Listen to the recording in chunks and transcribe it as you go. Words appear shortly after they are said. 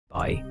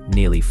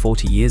nearly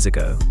 40 years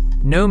ago,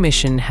 no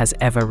mission has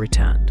ever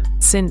returned.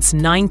 Since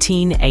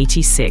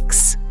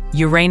 1986,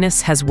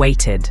 Uranus has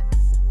waited,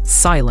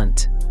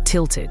 silent,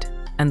 tilted,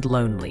 and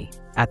lonely,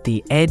 at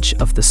the edge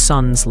of the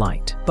sun's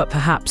light. But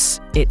perhaps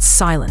its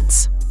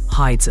silence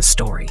hides a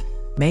story.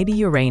 Maybe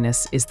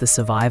Uranus is the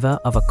survivor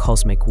of a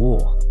cosmic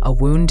war, a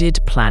wounded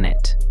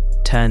planet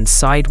turned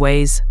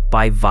sideways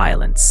by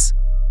violence,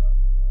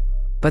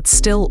 but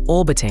still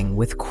orbiting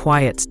with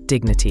quiet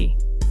dignity.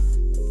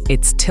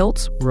 Its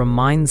tilt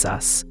reminds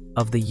us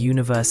of the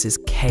universe's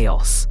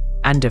chaos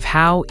and of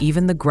how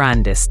even the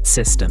grandest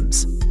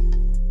systems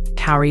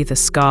carry the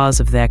scars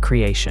of their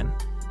creation.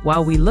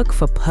 While we look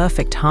for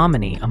perfect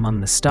harmony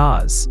among the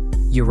stars,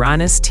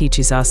 Uranus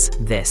teaches us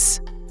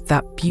this: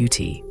 that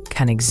beauty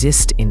can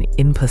exist in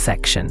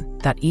imperfection,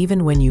 that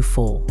even when you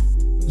fall,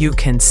 you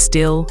can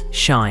still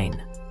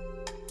shine.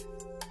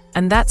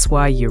 And that's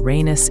why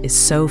Uranus is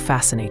so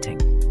fascinating.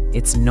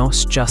 It's not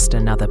just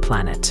another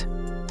planet.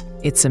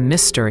 It's a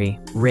mystery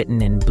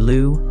written in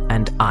blue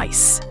and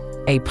ice.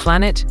 A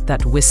planet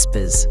that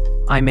whispers,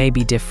 "I may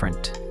be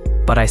different,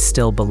 but I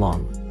still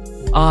belong."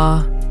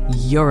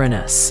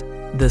 Uranus,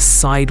 the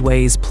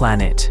sideways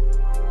planet.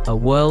 A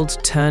world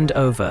turned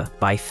over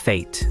by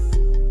fate.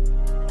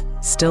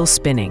 Still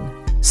spinning,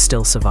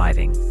 still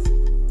surviving.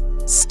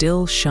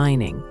 Still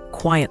shining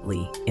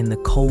quietly in the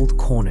cold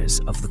corners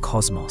of the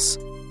cosmos.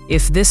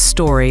 If this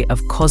story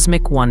of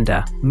cosmic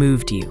wonder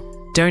moved you,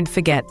 don't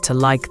forget to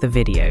like the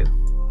video,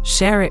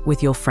 share it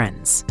with your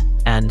friends,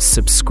 and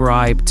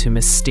subscribe to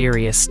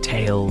Mysterious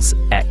Tales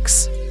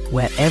X,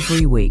 where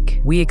every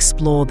week we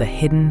explore the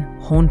hidden,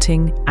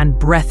 haunting, and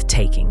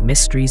breathtaking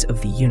mysteries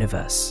of the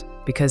universe.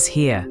 Because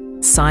here,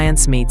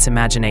 science meets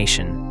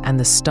imagination, and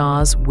the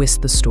stars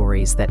whisper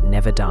stories that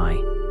never die.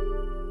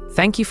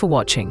 Thank you for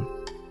watching,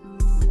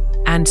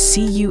 and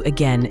see you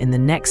again in the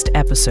next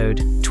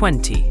episode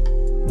 20,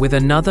 with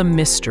another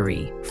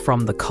mystery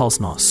from the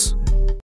cosmos.